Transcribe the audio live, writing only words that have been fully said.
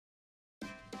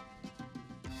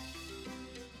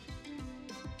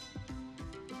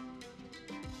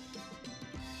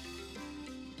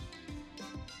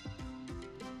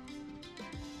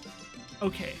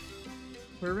Okay,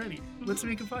 we're ready. Let's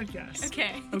make a podcast.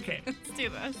 Okay. Okay. Let's do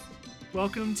this.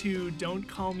 Welcome to Don't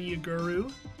Call Me a Guru.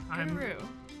 Guru.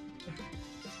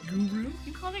 Guru?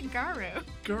 You called it Garu.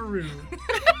 Guru.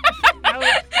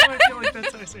 I feel like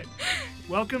that's how I say it.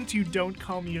 Welcome to Don't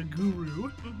Call Me a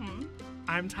Guru. Mm-hmm.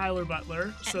 I'm Tyler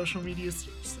Butler, social media...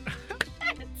 Okay.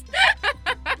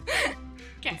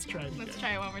 Let's try it again. Let's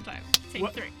try it one more time. Take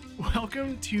What? 3.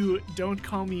 Welcome to Don't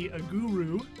Call Me a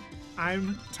Guru.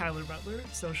 I'm Tyler Butler,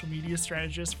 social media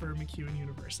strategist for MacEwan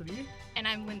University. And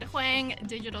I'm Linda Huang,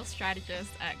 digital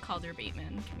strategist at Calder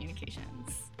Bateman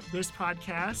Communications. This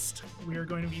podcast, we are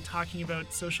going to be talking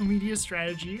about social media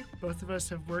strategy. Both of us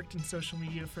have worked in social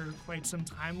media for quite some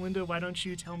time. Linda, why don't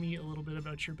you tell me a little bit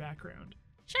about your background?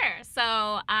 Sure. So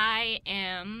I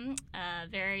am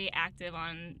very active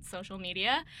on social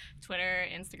media, Twitter,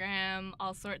 Instagram,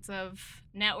 all sorts of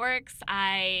networks.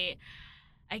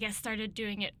 I guess started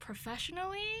doing it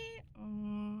professionally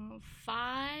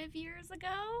 5 years ago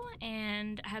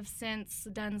and have since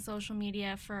done social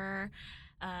media for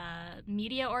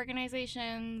media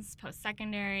organizations,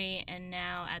 post-secondary, and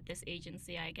now at this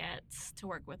agency I get to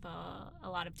work with a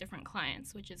lot of different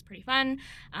clients, which is pretty fun.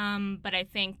 But I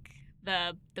think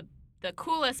the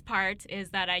coolest part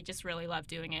is that I just really love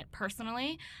doing it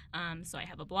personally. So I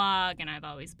have a blog, and I've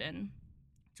always been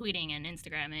tweeting and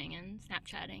Instagramming and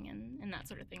Snapchatting and that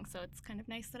sort of thing. So it's kind of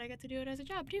nice that I get to do it as a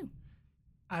job, too.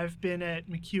 I've been at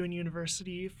MacEwan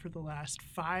University for the last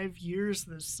 5 years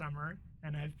this summer,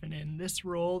 and I've been in this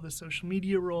role, the social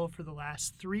media role, for the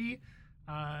last 3.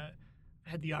 I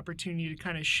had the opportunity to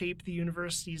kind of shape the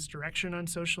university's direction on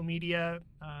social media.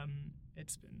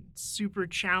 It's been super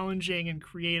challenging and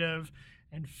creative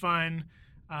and fun.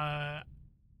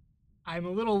 I'm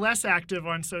a little less active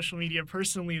on social media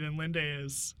personally than Linda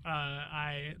is.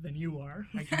 Than you are.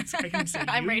 I can say you.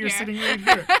 I'm right You're here. sitting right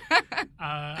here.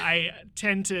 I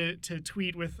tend to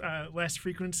tweet with less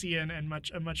frequency and a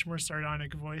much more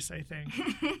sardonic voice, I think.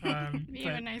 You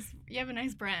have a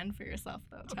nice brand for yourself,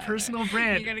 though, A Tyler. personal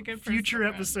brand. You got a good Future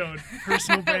personal episode.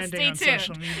 Personal branding on Stay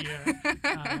social tuned.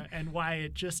 media. And why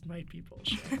it just might be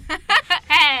bullshit.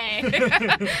 Hey!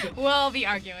 We'll be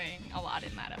arguing a lot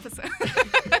in that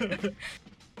episode.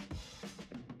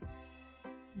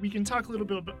 We can talk a little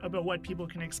bit about what people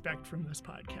can expect from this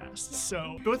podcast.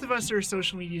 So both of us are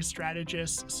social media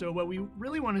strategists. So what we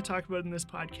really want to talk about in this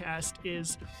podcast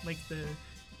is like the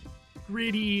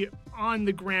gritty, on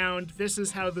the ground, this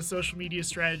is how the social media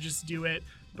strategists do it.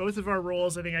 Both of our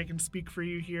roles, I think I can speak for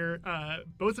you here,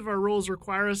 both of our roles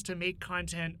require us to make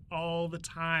content all the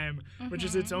time, which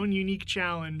is its own unique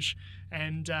challenge,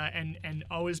 and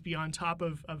always be on top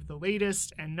of the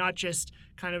latest, and not just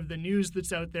kind of the news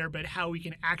that's out there, but how we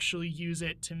can actually use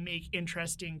it to make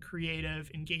interesting, creative,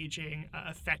 engaging,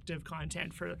 effective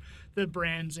content for the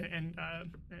brands and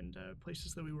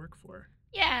places that we work for.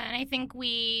 Yeah, and I think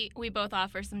we both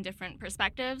offer some different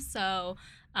perspectives. So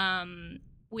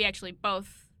we actually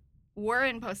both were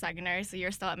in post-secondary, so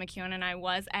you're still at MacEwan, and I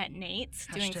was at NAIT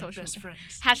doing social best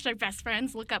friends. Hashtag best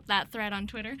friends. Look up that thread on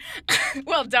Twitter.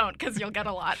 Well, don't, because you'll get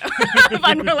a lot of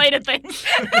unrelated things.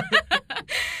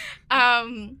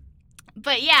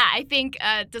 But yeah, I think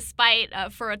despite,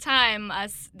 for a time,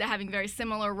 us having very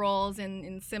similar roles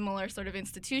in similar sort of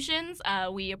institutions,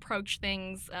 we approach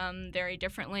things very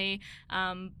differently,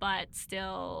 but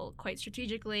still quite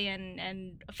strategically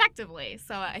and effectively.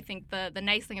 So I think the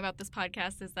nice thing about this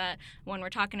podcast is that when we're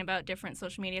talking about different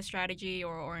social media strategy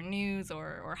or news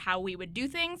or how we would do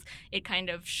things, it kind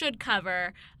of should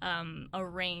cover a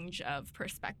range of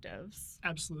perspectives.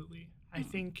 Absolutely. I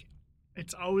think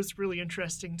it's always really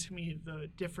interesting to me the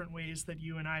different ways that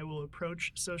you and I will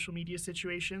approach social media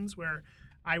situations where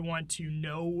I want to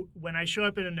know when I show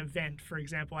up at an event, for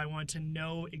example, I want to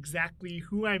know exactly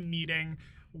who I'm meeting,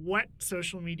 what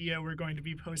social media we're going to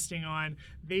be posting on.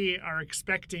 They are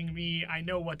expecting me. I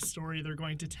know what story they're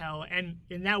going to tell. And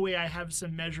in that way, I have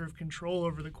some measure of control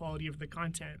over the quality of the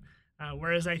content.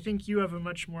 Whereas I think you have a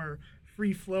much more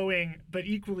free-flowing but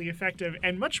equally effective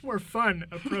and much more fun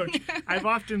approach. I've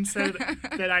often said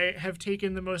that I have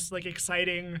taken the most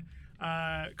exciting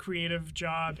creative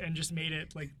job and just made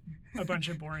it like a bunch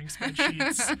of boring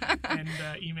spreadsheets and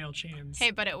email chains.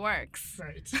 Hey, but it works.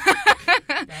 Right.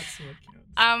 That's what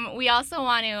counts. We also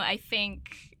want to, I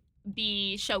think,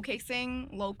 be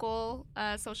showcasing local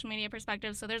social media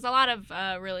perspectives. So there's a lot of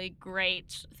really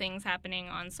great things happening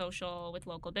on social with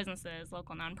local businesses,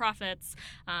 local nonprofits,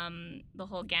 the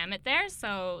whole gamut there.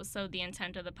 So the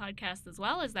intent of the podcast as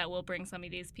well is that we'll bring some of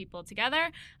these people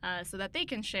together so that they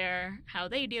can share how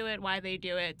they do it, why they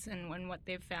do it, and what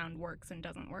they've found works and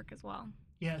doesn't work as well.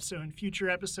 Yeah, so in future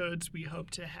episodes, we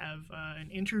hope to have an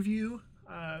interview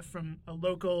from a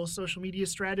local social media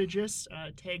strategist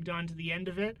tagged on to the end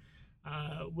of it.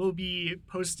 We'll be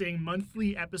posting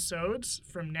monthly episodes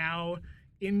from now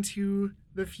into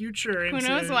the future, Who into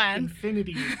knows when?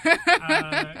 infinity,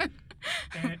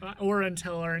 or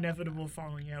until our inevitable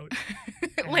falling out.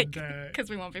 Like, because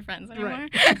we won't be friends anymore.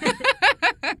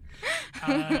 Right.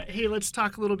 Hey, let's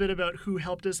talk a little bit about who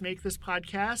helped us make this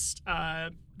podcast.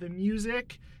 The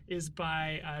music is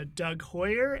by Doug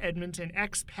Hoyer, Edmonton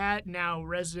expat, now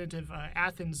resident of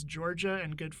Athens, Georgia,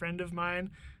 and good friend of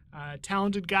mine.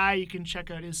 Talented guy. You can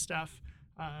check out his stuff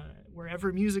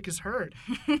wherever music is heard.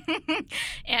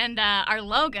 And our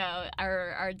logo,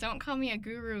 our Don't Call Me a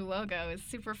Guru logo, is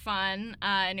super fun,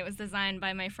 and it was designed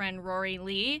by my friend Rory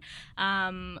Lee,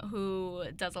 who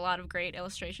does a lot of great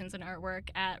illustrations and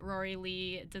artwork at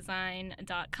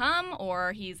roryleedesign.com,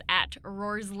 or he's at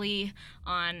Rorsley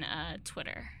on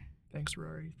Twitter. Thanks,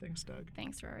 Rory. Thanks, Doug.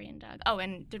 Thanks, Rory and Doug. Oh,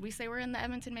 and did we say we're in the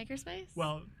Edmonton Makerspace?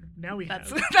 Well, now we have.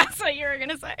 That's what you were going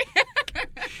to say.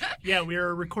 Yeah, we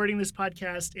are recording this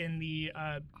podcast in the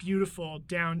beautiful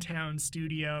downtown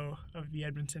studio of the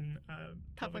Edmonton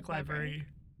Public Library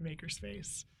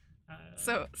Makerspace.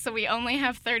 So we only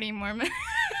have 30 more minutes.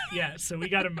 Yeah, so we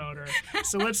got a motor.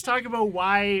 So let's talk about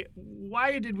why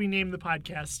did we name the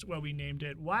podcast what we named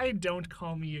it? Why Don't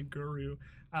Call Me a Guru?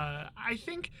 I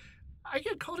think I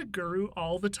get called a guru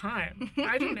all the time.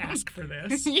 I didn't ask for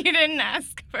this. You didn't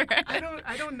ask for it.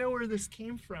 I don't know where this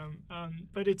came from,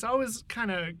 but it's always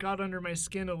kind of got under my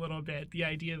skin a little bit, the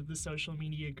idea of the social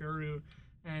media guru.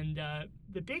 And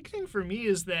the big thing for me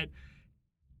is that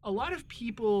a lot of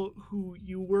people who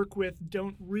you work with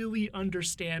don't really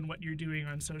understand what you're doing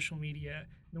on social media.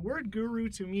 The word guru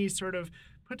to me sort of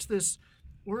puts this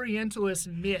Orientalist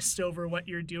mist over what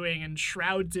you're doing and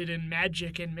shrouds it in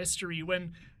magic and mystery,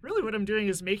 when really what I'm doing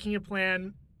is making a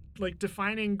plan, like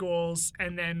defining goals,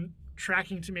 and then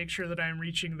tracking to make sure that I'm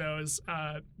reaching those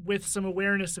with some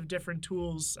awareness of different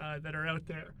tools that are out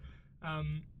there.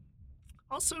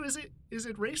 Also, is it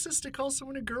racist to call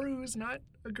someone a guru who's not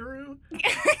a guru?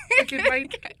 Like it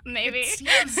might. Maybe. It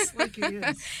seems like it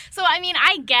is. So, I mean,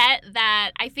 I get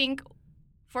that. I think,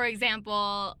 for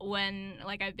example, when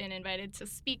I've been invited to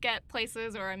speak at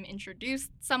places or I'm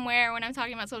introduced somewhere when I'm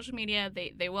talking about social media,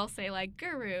 they will say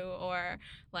guru or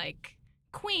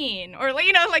queen or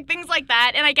things like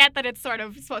that. And I get that it's sort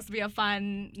of supposed to be a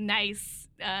fun, nice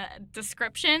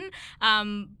description.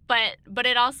 But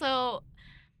it also,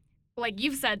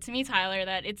 you've said to me, Tyler,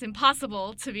 that it's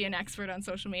impossible to be an expert on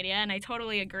social media, and I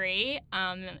totally agree.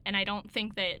 And I don't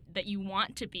think that you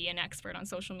want to be an expert on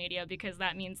social media, because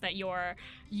that means that you're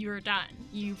done.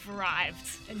 You've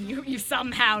arrived, and you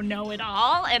somehow know it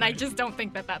all. And I just don't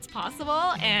think that that's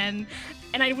possible. And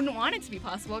I wouldn't want it to be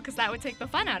possible, because that would take the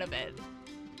fun out of it.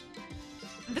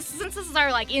 Since this is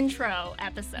our intro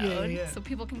episode, yeah. so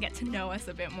people can get to know us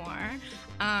a bit more.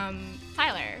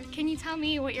 Tyler, can you tell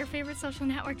me what your favorite social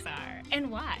networks are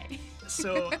and why?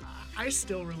 So I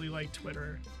still really like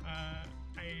Twitter.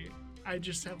 I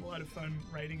just have a lot of fun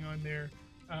writing on there.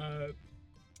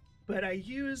 But I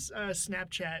use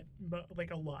Snapchat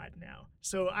a lot now.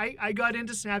 So I got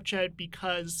into Snapchat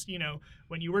because,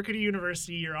 when you work at a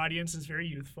university, your audience is very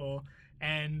youthful,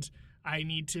 and I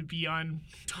need to be on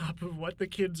top of what the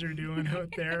kids are doing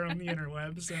out there on the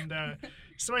interwebs. And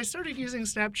so I started using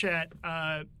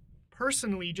Snapchat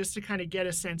personally just to kind of get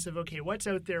a sense of, okay, what's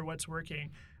out there, what's working.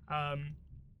 And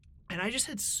I just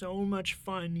had so much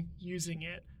fun using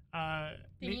it.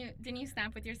 Didn't you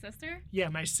snap with your sister? Yeah,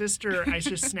 my sister, I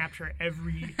just snapped her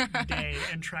every day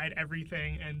and tried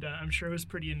everything. And I'm sure it was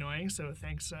pretty annoying. So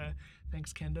thanks,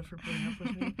 Kenda, for putting up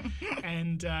with me.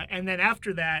 And then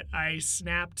after that, I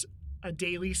snapped a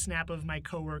daily snap of my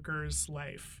coworker's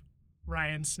life,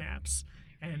 Ryan Snaps.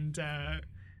 And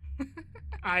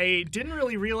I didn't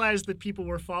really realize that people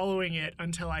were following it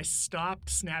until I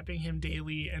stopped snapping him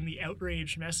daily, and the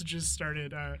outrage messages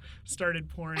started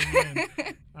pouring in.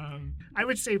 I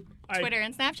would say Twitter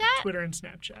and Snapchat? Twitter and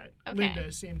Snapchat. Okay.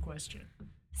 Linda, same question.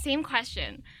 Same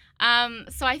question.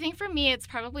 So I think for me it's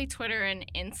probably Twitter and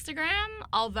Instagram,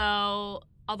 although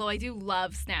I do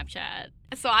love Snapchat.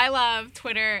 So I love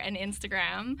Twitter and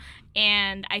Instagram,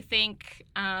 and I think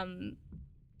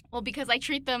because I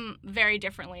treat them very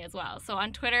differently as well. So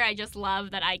on Twitter, I just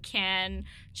love that I can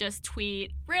just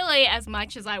tweet really as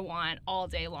much as I want all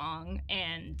day long,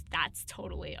 and that's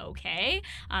totally okay.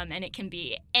 And it can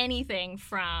be anything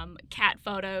from cat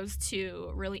photos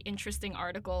to really interesting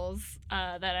articles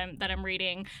that I'm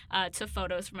reading to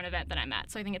photos from an event that I'm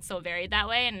at. So I think it's so varied that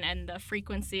way, and the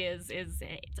frequency is it's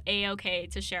a-okay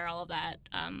to share all of that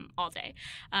all day.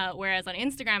 Whereas on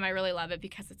Instagram, I really love it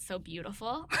because it's so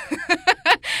beautiful.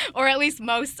 or at least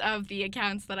most of the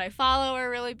accounts that I follow are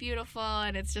really beautiful,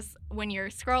 and it's just when you're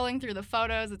scrolling through the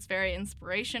photos, it's very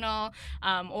inspirational,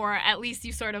 or at least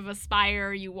you sort of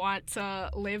aspire, you want to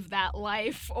live that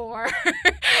life, or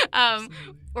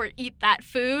or eat that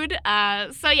food.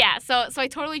 So I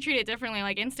totally treat it differently.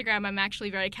 Like Instagram, I'm actually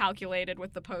very calculated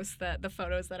with the posts the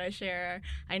photos that I share.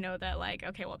 I know that like,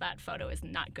 okay, well that photo is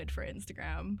not good for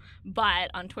Instagram,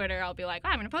 but on Twitter I'll be like, oh,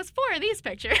 I'm gonna post 4 of these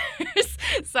pictures.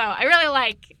 So I really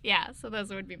like, so those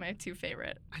would be my 2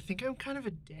 favorite. I think I'm kind of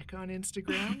a dick on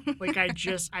Instagram. Like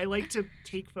I like to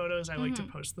take photos. I like to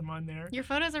post them on there. Your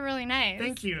photos are really nice.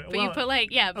 Thank you. But you put like,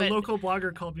 a local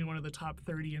blogger called me one of the top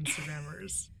 30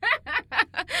 Instagrammers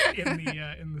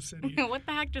in the city. What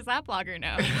the heck does that blogger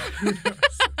know? Who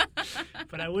knows?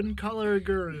 But I wouldn't call her a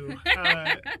guru.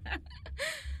 I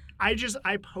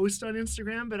post on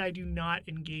Instagram, but I do not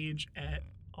engage at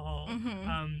all.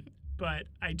 But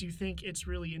I do think it's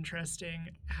really interesting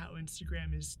how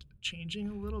Instagram is changing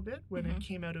a little bit. When it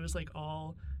came out, it was like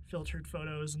all filtered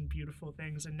photos and beautiful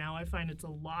things, and now I find it's a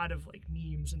lot of like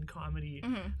memes and comedy.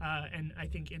 And I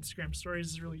think Instagram stories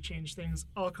has really changed things.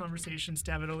 All conversations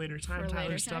to have at a later time.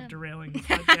 Tyler, stop derailing the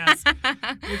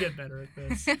podcast. We'll get better at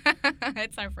this.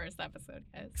 It's our first episode,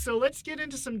 guys. So let's get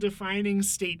into some defining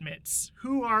statements.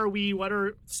 Who are we? What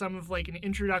are some of like an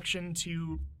introduction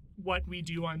to what we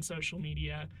do on social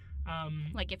media?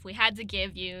 Like if we had to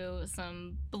give you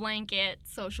some blanket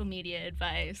social media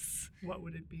advice, what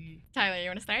would it be? Tyler, you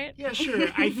want to start? Yeah, sure.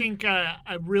 I think a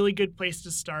really good place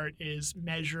to start is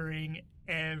measuring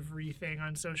everything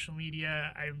on social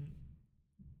media.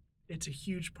 It's a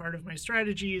huge part of my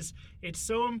strategies. It's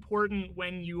so important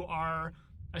when you are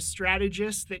a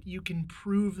strategist that you can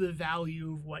prove the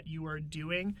value of what you are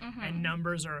doing, and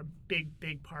numbers are a big,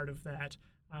 big part of that.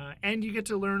 And you get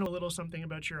to learn a little something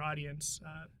about your audience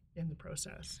in the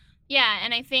process. Yeah,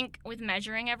 and I think with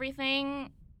measuring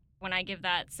everything, when I give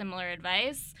that similar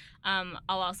advice, I'll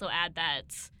also add that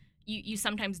you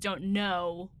sometimes don't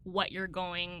know what you're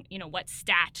going, what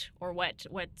stat or what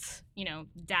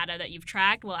data that you've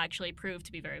tracked will actually prove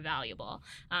to be very valuable.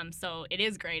 So it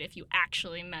is great if you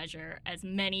actually measure as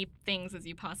many things as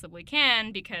you possibly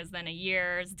can, because then a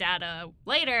year's data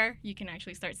later, you can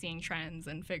actually start seeing trends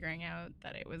and figuring out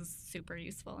that it was super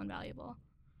useful and valuable.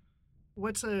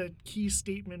 What's a key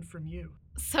statement from you?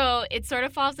 So it sort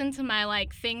of falls into my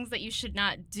like things that you should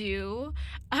not do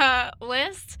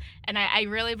list. And I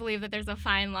really believe that there's a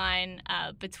fine line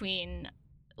between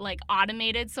like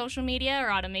automated social media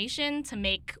or automation to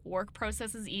make work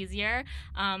processes easier,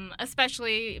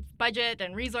 especially if budget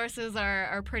and resources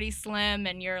are pretty slim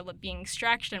and you're being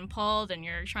stretched and pulled and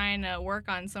you're trying to work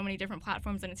on so many different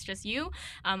platforms and it's just you.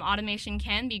 Automation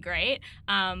can be great,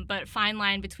 but fine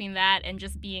line between that and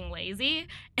just being lazy.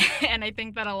 And I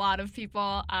think that a lot of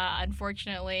people,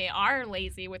 unfortunately, are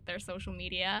lazy with their social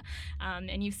media.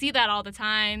 And you see that all the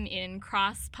time in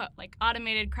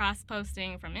automated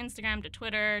cross-posting from Instagram to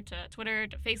Twitter to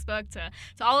Facebook to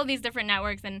all of these different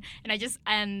networks, and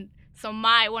so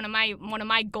one of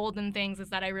my golden things is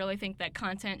that I really think that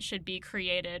content should be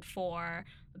created for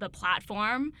the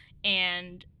platform,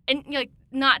 and like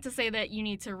not to say that you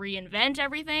need to reinvent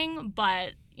everything,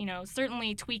 but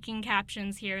certainly tweaking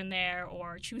captions here and there,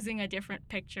 or choosing a different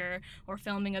picture, or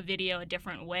filming a video a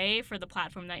different way for the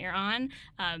platform that you're on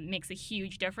makes a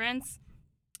huge difference.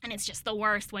 And it's just the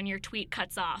worst when your tweet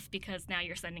cuts off because now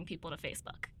you're sending people to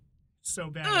Facebook.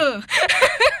 So bad. Ugh.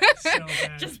 So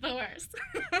bad. Just the worst.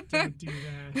 Don't do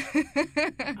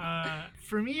that.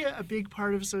 For me, a big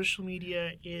part of social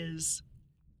media is,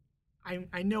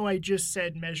 I know I just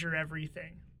said measure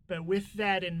everything, but with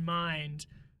that in mind,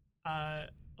 a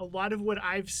lot of what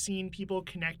I've seen people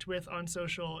connect with on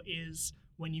social is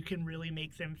when you can really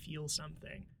make them feel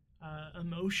something.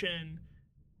 Emotion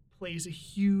plays a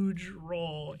huge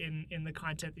role in the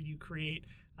content that you create,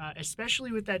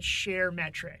 especially with that share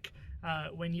metric.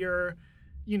 When you're,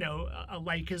 a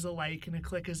like is a like and a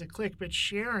click is a click, but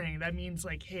sharing, that means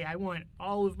like, hey, I want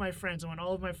all of my friends, I want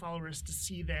all of my followers to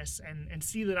see this and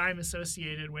see that I'm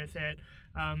associated with it.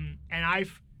 And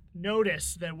I've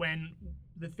noticed that when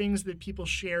the things that people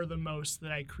share the most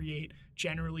that I create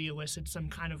generally elicit some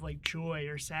kind of like joy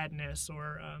or sadness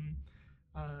or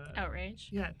outrage.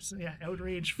 Yeah,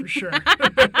 outrage for sure.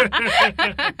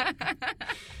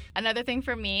 Another thing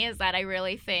for me is that I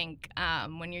really think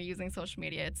when you're using social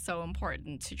media, it's so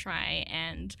important to try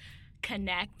and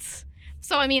connect.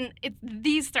 So, I mean,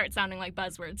 these start sounding like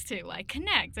buzzwords too, like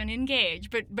connect and engage.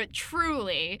 But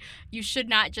truly, you should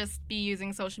not just be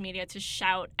using social media to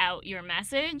shout out your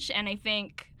message. And I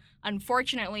think,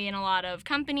 unfortunately, in a lot of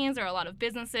companies or a lot of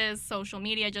businesses, social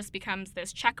media just becomes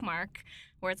this check mark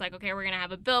where it's like, okay, we're going to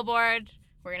have a billboard,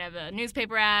 we're going to have a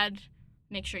newspaper ad,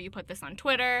 make sure you put this on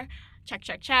Twitter,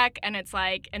 check. And it's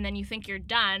like, and then you think you're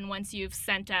done once you've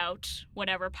sent out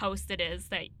whatever post it is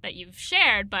that you've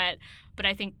shared. But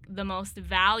I think the most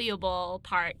valuable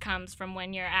part comes from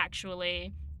when you're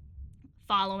actually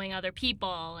following other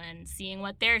people and seeing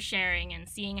what they're sharing and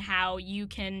seeing how you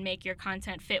can make your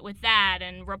content fit with that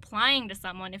and replying to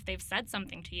someone if they've said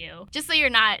something to you. Just so you're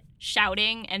not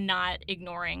shouting and not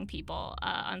ignoring people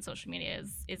on social media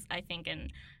is I think,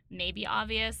 and maybe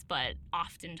obvious, but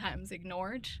oftentimes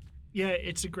ignored. Yeah,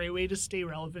 it's a great way to stay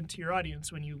relevant to your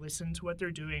audience when you listen to what they're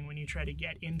doing, when you try to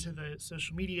get into the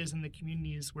social medias and the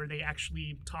communities where they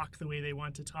actually talk the way they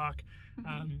want to talk.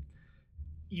 Mm-hmm.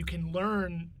 You can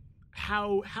learn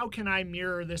how can I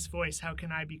mirror this voice? How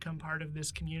can I become part of this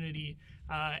community?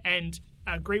 And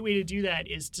a great way to do that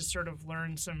is to sort of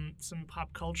learn some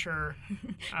pop culture.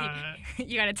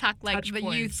 You got to talk like the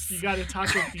points. youths. You got to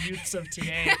talk like the youths of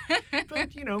today. But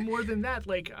more than that,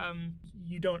 like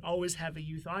you don't always have a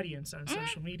youth audience on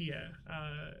social media.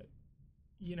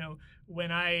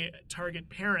 When I target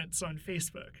parents on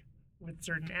Facebook with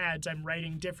certain ads, I'm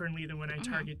writing differently than when I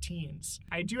target teens.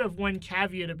 I do have one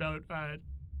caveat about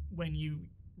when you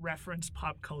reference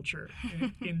pop culture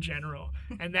in general,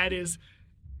 and that is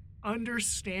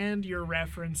understand your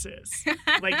references.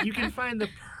 Like, you can find the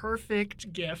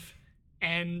perfect GIF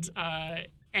and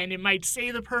it might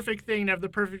say the perfect thing and have the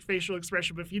perfect facial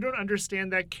expression, but if you don't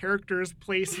understand that character's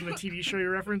place in the TV show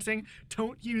you're referencing,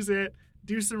 don't use it.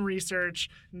 Do some research.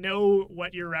 Know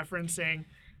what you're referencing.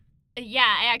 Yeah,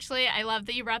 I love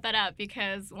that you brought that up,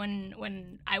 because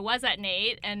when I was at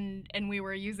NAIT and we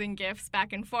were using GIFs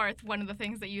back and forth, one of the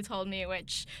things that you told me,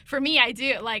 which for me I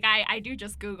do, like I do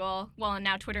just Google, well, and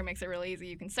now Twitter makes it really easy,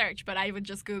 you can search, but I would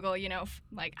just Google,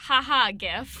 like haha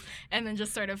GIF, and then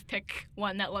just sort of pick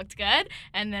one that looked good.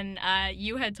 And then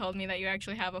you had told me that you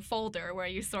actually have a folder where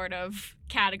you sort of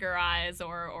categorize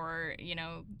or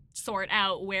sort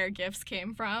out where GIFs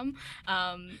came from.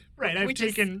 Right, I've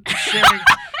taken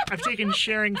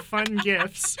sharing fun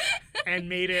GIFs and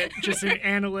made it just an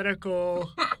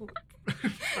analytical,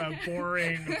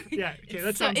 boring. Yeah, okay,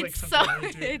 that sounds like something I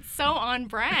would do. It's so on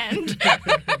brand,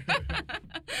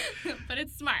 but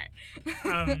it's smart.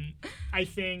 I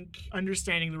think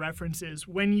understanding the references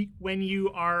when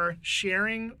you are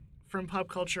sharing from pop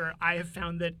culture, I have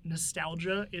found that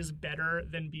nostalgia is better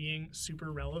than being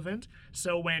super relevant.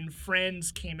 So when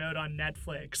Friends came out on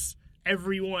Netflix,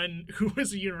 everyone who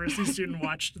was a university student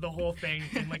watched the whole thing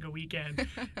in like a weekend.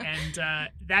 And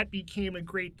that became a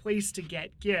great place to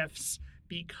get GIFs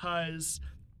because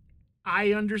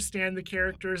I understand the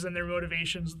characters and their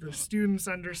motivations. The students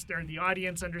understand, the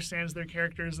audience understands their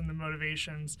characters and the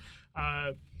motivations.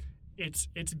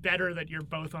 It's better that you're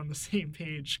both on the same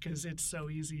page because it's so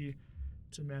easy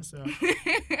to mess up.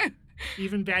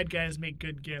 Even bad guys make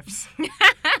good GIFs.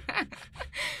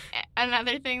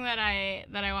 Another thing that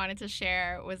I wanted to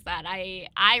share was that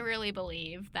I really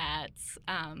believe that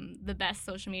the best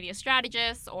social media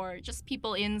strategists or just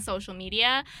people in social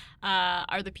media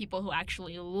are the people who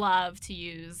actually love to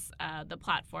use the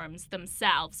platforms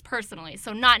themselves personally.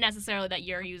 So not necessarily that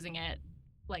you're using it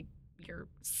like you're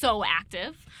so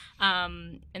active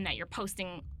and that you're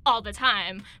posting all the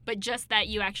time, but just that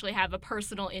you actually have a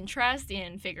personal interest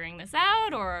in figuring this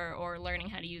out or learning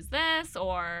how to use this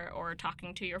or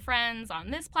talking to your friends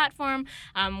on this platform.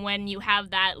 When you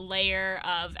have that layer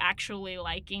of actually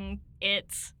liking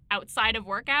it outside of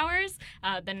work hours,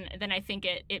 then I think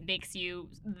it makes you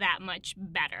that much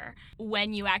better.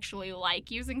 When you actually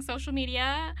like using social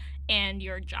media and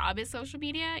your job is social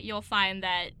media, you'll find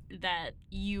that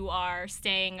you are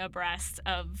staying abreast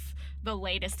of the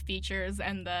latest features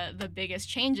and the biggest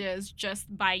changes just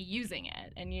by using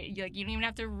it. And you don't even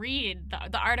have to read.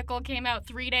 The article came out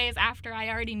 3 days after I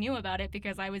already knew about it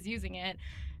because I was using it,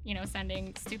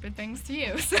 sending stupid things to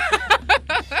you.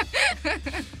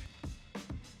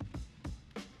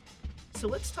 So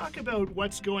let's talk about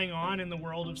what's going on in the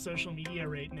world of social media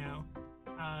right now.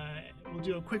 We'll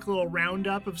do a quick little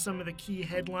roundup of some of the key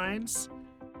headlines.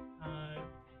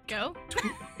 Go.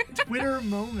 Twitter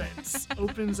Moments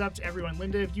opens up to everyone.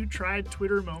 Linda, have you tried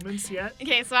Twitter Moments yet?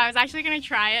 Okay, so I was actually going to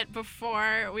try it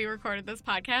before we recorded this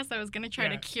podcast. I was going to try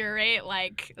to curate,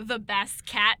 like, the best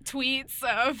cat tweets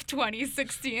of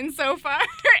 2016 so far,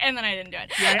 and then I didn't do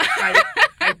it. Yeah,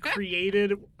 I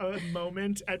created a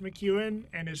moment at MacEwan,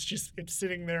 and it's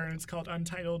sitting there, and it's called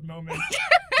Untitled Moment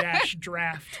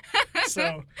 -draft.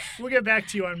 So we'll get back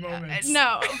to you on Moments.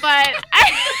 No, but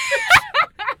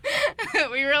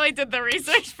we really did the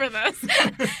research for this.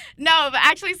 No, but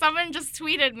actually someone just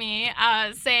tweeted me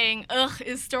saying, ugh,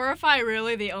 is Storify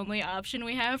really the only option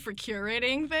we have for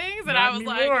curating things? And I was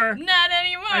anymore. like, not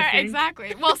anymore.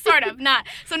 Exactly. Well, sort of. Not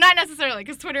necessarily,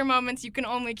 because Twitter Moments, you can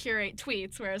only curate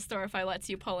tweets, whereas Storify lets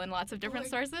you pull in lots of different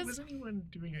sources. Was anyone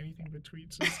doing anything but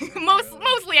tweets?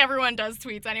 Mostly everyone does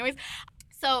tweets anyways.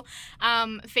 So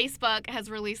Facebook has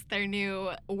released their new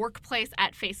Workplace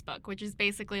at Facebook, which is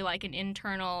basically like an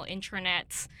internal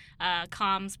intranet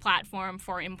comms platform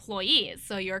for employees.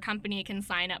 So your company can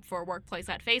sign up for Workplace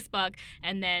at Facebook,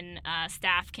 and then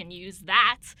staff can use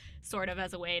that sort of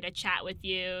as a way to chat with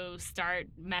you, start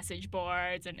message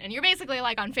boards, and you're basically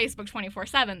like on Facebook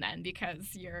 24/7 then,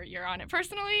 because you're on it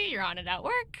personally, you're on it at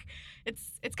work.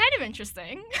 It's kind of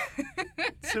interesting.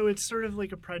 So it's sort of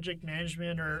like a project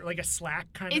management or like a Slack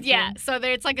kind of thing? Yeah, so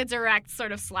it's like a direct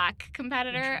sort of Slack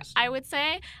competitor, I would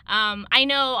say. I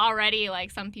know already,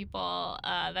 like, some people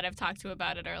that I've talked to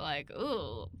about it are like,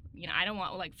 ooh, I don't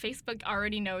want, like, Facebook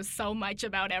already knows so much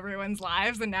about everyone's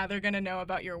lives, and now they're going to know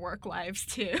about your work lives,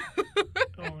 too.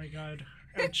 Oh, my God.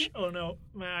 Ouch. Oh, no.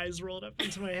 My eyes rolled up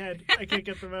into my head. I can't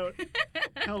get them out.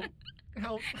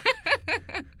 Help.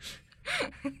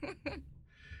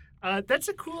 That's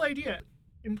a cool idea.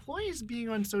 Employees being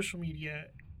on social media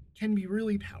can be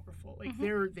really powerful. Like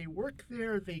they work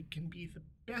there, they can be the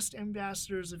best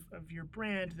ambassadors of your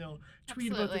brand. They'll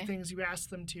tweet about the things you ask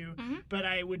them to. But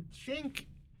I would think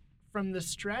from the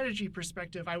strategy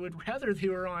perspective, I would rather they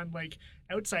were on like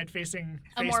outside facing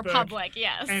Facebook, more public,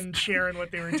 yes, and sharing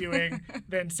what they were doing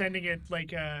than sending it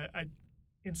like a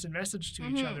instant message to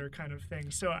each other kind of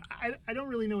thing. So I don't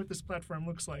really know what this platform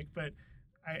looks like, but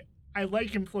I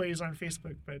like employees on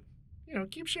Facebook, but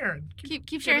keep sharing.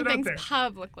 Keep sharing things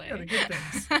publicly. Yeah, the good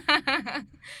things.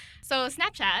 So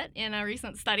Snapchat, in a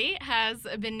recent study, has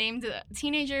been named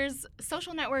teenagers'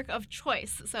 social network of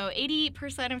choice. So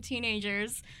 80% of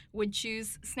teenagers would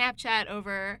choose Snapchat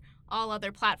over all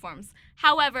other platforms.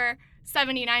 However,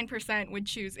 79% would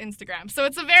choose Instagram. So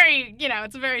it's a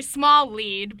very small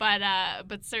lead, but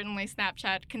certainly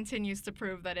Snapchat continues to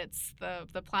prove that it's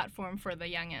the platform for the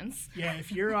youngins. Yeah,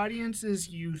 if your audience is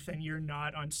youth and you're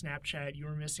not on Snapchat,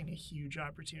 you're missing a huge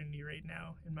opportunity right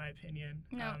now, in my opinion.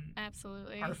 No,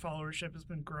 absolutely. Our followership has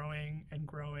been growing and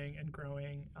growing and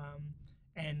growing,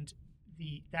 and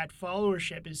that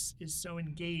followership is so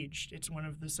engaged. It's one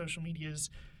of the social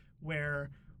medias where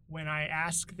when I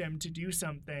ask them to do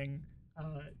something,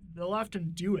 they'll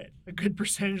often do it. A good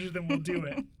percentage of them will do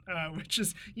it, which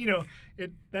is,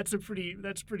 that's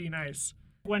pretty nice.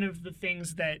 One of the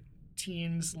things that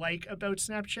teens like about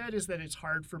Snapchat is that it's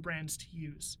hard for brands to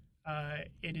use.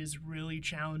 It is really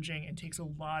challenging and takes a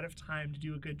lot of time to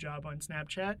do a good job on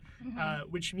Snapchat,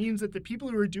 which means that the people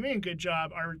who are doing a good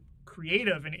job are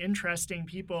creative and interesting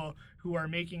people who are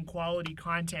making quality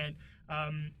content.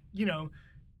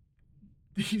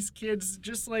 These kids,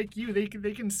 just like you, they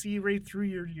can see right through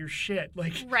your shit.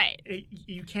 Like, right.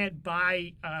 You can't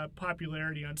buy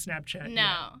popularity on Snapchat.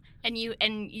 No, and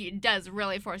it does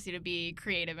really force you to be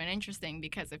creative and interesting,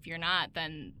 because if you're not,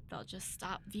 then they'll just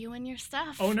stop viewing your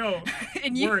stuff. Oh no,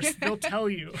 worse, they'll tell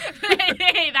you.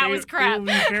 Hey, that was crap. It will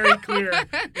be very clear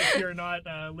if you're not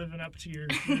living up to your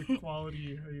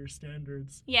quality or your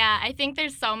standards. Yeah, I think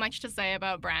there's so much to say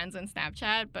about brands and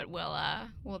Snapchat, but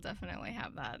we'll definitely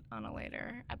have that on a later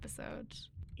episode.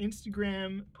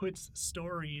 Instagram puts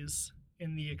stories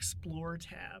in the Explore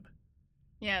tab.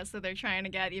 Yeah, so they're trying to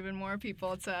get even more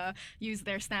people to use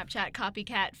their Snapchat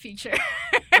copycat feature.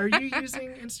 Are you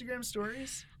using Instagram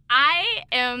stories?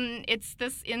 It's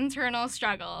this internal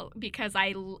struggle, because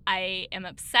I am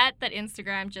upset that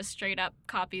Instagram just straight up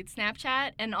copied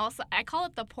Snapchat, and also I call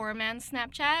it the poor man's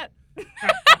Snapchat.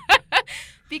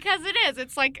 Because it is.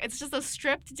 It's just a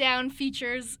stripped down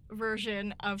features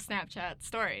version of Snapchat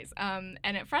stories. And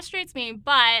it frustrates me,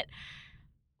 but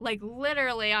like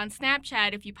literally on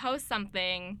Snapchat, if you post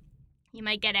something, you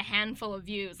might get a handful of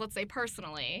views, let's say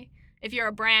personally. If you're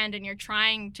a brand and you're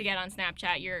trying to get on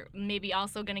Snapchat, you're maybe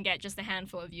also going to get just a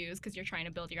handful of views because you're trying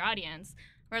to build your audience.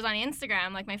 Whereas on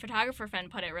Instagram, like my photographer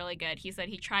friend put it really good. He said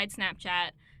he tried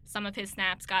Snapchat. Some of his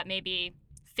snaps got maybe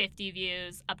 50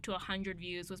 views, up to 100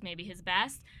 views was maybe his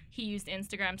best. He used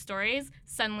Instagram stories.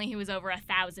 Suddenly he was over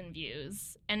 1,000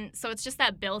 views. And so it's just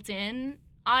that built-in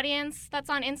audience that's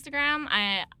on Instagram.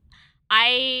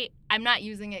 I'm not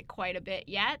using it quite a bit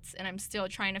yet, and I'm still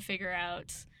trying to figure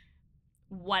out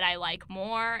what I like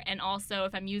more, and also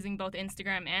if I'm using both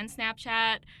Instagram and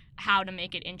Snapchat, how to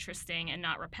make it interesting and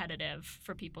not repetitive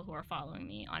for people who are following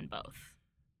me on both.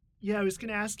 Yeah, I was going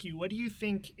to ask you, what do you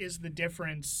think is the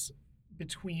difference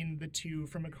between the two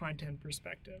from a content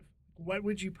perspective? what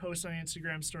would you post on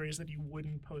Instagram stories that you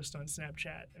wouldn't post on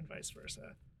Snapchat and vice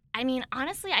versa? I mean,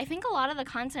 honestly, I think a lot of the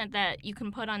content that you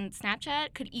can put on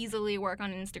Snapchat could easily work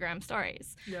on Instagram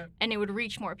stories. Yeah. And it would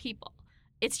reach more people.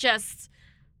 It's just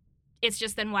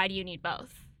then why do you need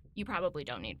both? You probably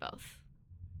don't need both.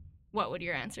 What would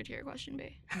your answer to your question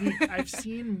be? I've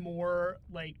seen more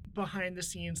like behind the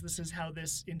scenes, this is how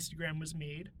this Instagram was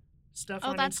made stuff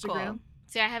on that's Instagram. cool.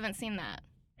 See, I haven't seen that.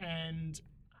 And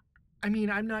I mean,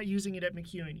 I'm not using it at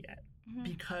MacEwan yet Mm-hmm.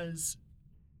 because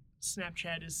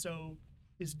Snapchat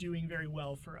is doing very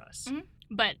well for us. Mm-hmm.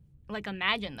 But like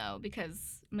imagine though,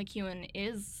 because MacEwan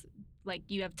is like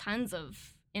you have tons of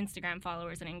Instagram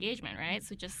followers and engagement, right?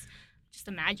 So just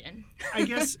imagine. I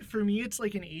guess for me, it's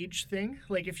like an age thing.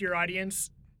 Like if your audience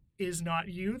is not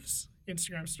youths,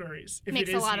 Instagram stories. If Makes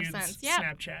it a is lot of youths, sense. Yep.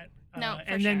 Snapchat. No, for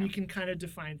and then sure. you can kind of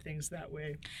define things that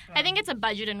way. I think it's a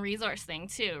budget and resource thing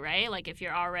too, right? Like if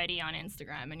you're already on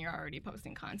Instagram and you're already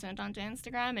posting content onto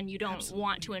Instagram and you don't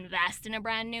want to invest in a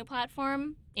brand new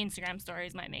platform, Instagram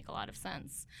stories might make a lot of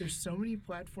sense. There's so many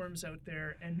platforms out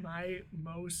there, and my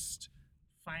most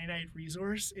finite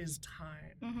resource is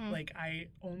time. Mm-hmm. Like I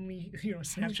only,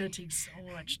 Snapchat takes so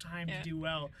much time to do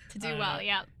well.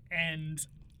 Yeah. And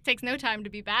takes no time to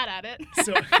be bad at it.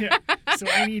 So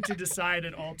I need to decide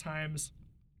at all times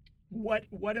what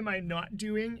am I not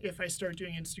doing if I start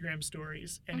doing Instagram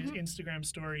stories, and is Instagram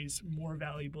stories more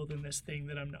valuable than this thing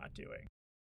that I'm not doing?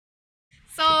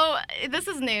 So this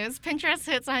is news. Pinterest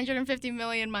hits 150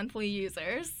 million monthly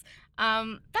users.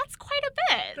 That's quite a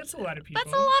bit. That's a lot of people.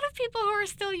 That's a lot of people who are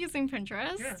still using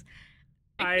Pinterest.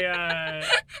 Yeah.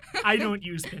 I don't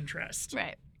use Pinterest.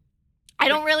 Right. I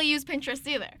don't really use Pinterest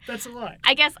either. That's a lot.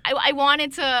 I guess I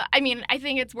wanted to. I mean, I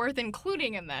think it's worth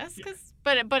including in this,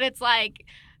 but it's like,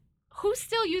 who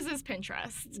still uses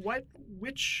Pinterest? What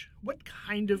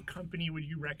kind of company would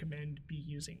you recommend be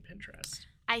using Pinterest?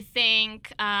 I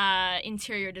think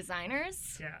interior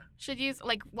designers should use,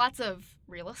 like, lots of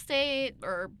real estate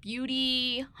or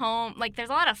beauty, home. Like, there's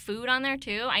a lot of food on there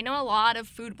too. I know a lot of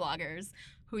food bloggers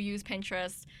who use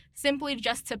Pinterest simply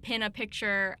just to pin a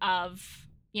picture of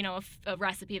a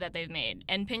recipe that they've made.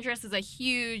 And Pinterest is a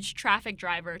huge traffic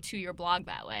driver to your blog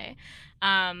that way.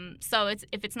 So if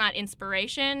it's not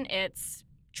inspiration, it's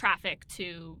traffic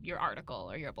to your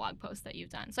article or your blog post that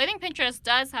you've done. So I think Pinterest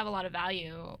does have a lot of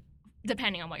value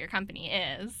depending on what your company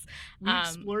is. We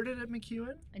explored it at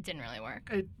MacEwan. It didn't really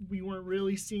work. We weren't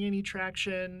really seeing any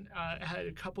traction. I had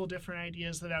a couple different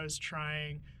ideas that I was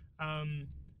trying.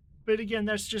 But again,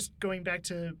 that's just going back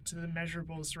to the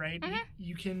measurables, right?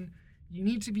 Mm-hmm. You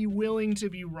need to be willing to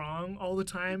be wrong all the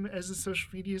time as a social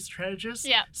media strategist.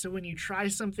 Yeah. So when you try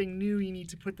something new, you need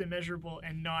to put the measurable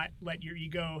and not let your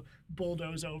ego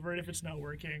bulldoze over it if it's not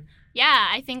working. Yeah,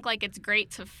 I think like it's great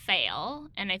to fail,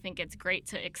 and I think it's great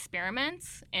to experiment.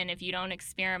 And if you don't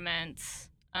experiment,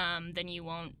 then you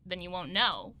won't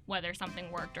know whether something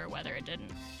worked or whether it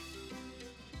didn't.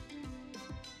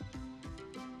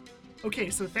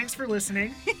 Okay, so thanks for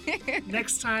listening.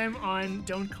 Next time on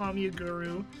Don't Call Me a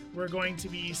Guru, we're going to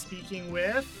be speaking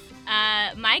with...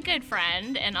 my good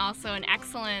friend and also an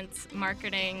excellent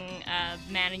marketing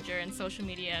manager and social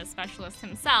media specialist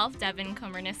himself, Devin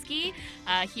Komarniski.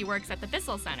 He works at the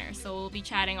Bissell Center, so we'll be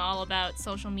chatting all about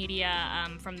social media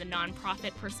from the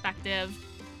nonprofit perspective.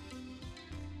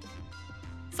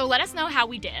 So let us know how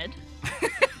we did.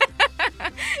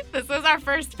 This is our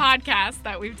first podcast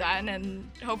that we've done, and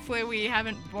hopefully we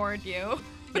haven't bored you.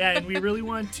 Yeah, and we really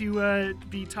want to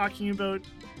be talking about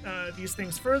these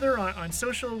things further on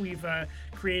social. We've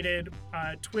created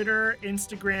Twitter,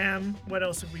 Instagram. What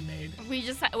else have we made? We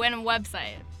just went a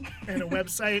website. And a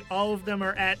website. All of them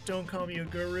are at Don't Call Me a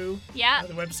Guru. Yeah.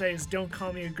 The website is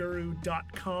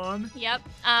don'tcallmeaguru.com. Yep.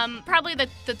 Probably the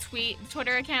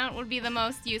Twitter account would be the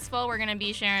most useful. We're going to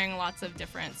be sharing lots of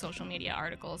different social media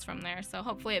articles from there. So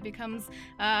hopefully it becomes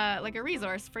like a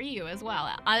resource for you as well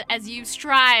as you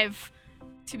strive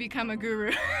to become a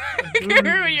guru.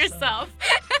 Guru yourself.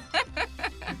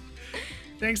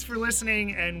 Thanks for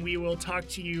listening, and we will talk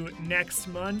to you next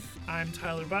month. I'm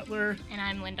Tyler Butler. And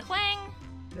I'm Linda Huang.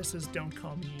 This is Don't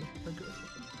Call Me a Guru.